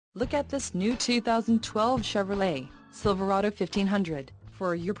Look at this new 2012 Chevrolet Silverado 1500.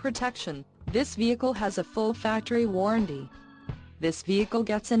 For your protection, this vehicle has a full factory warranty. This vehicle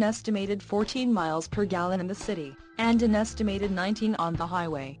gets an estimated 14 miles per gallon in the city, and an estimated 19 on the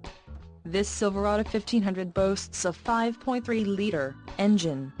highway. This Silverado 1500 boasts a 5.3-liter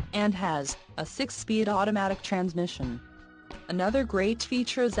engine, and has a 6-speed automatic transmission. Another great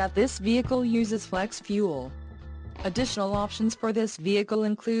feature is that this vehicle uses flex fuel. Additional options for this vehicle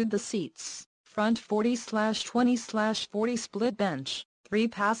include the seats, front 40/20/40 split bench,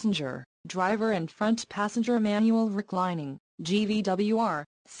 3-passenger, driver and front passenger manual reclining, GVWR,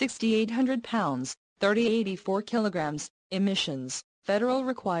 6,800 pounds, 3084 kilograms, emissions, federal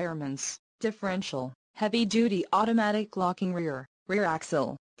requirements, differential, heavy-duty automatic locking rear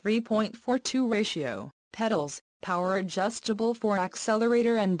axle, 3.42 ratio, pedals, power adjustable for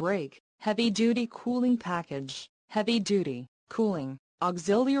accelerator and brake, heavy-duty cooling package, heavy-duty, cooling,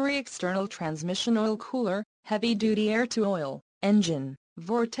 auxiliary external transmission oil cooler, heavy-duty air-to-oil, engine,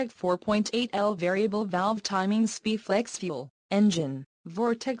 Vortec 4.8L variable valve timing speed flex fuel, engine,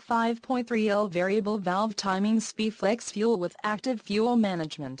 Vortec 5.3L variable valve timing speed flex fuel with active fuel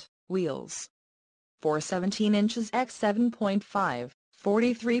management, wheels. 417 inches x 7.5,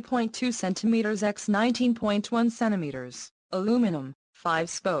 43.2 centimeters x 19.1 centimeters, aluminum,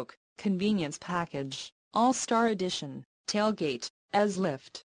 5-spoke, convenience package. All-Star Edition, tailgate,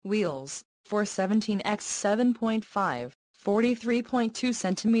 S-lift, wheels, 417 x 7.5, 43.2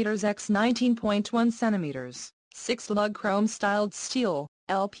 centimeters x 19.1 centimeters, 6-lug chrome-styled steel,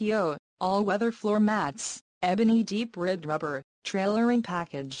 LPO, all-weather floor mats, ebony deep-ribbed rubber, trailering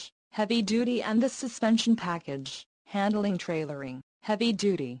package, heavy-duty and the suspension package, handling trailering,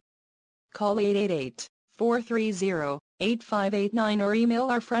 heavy-duty. Call 888-430-8589 or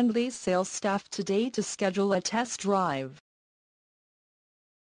email our friendly sales staff today to schedule a test drive.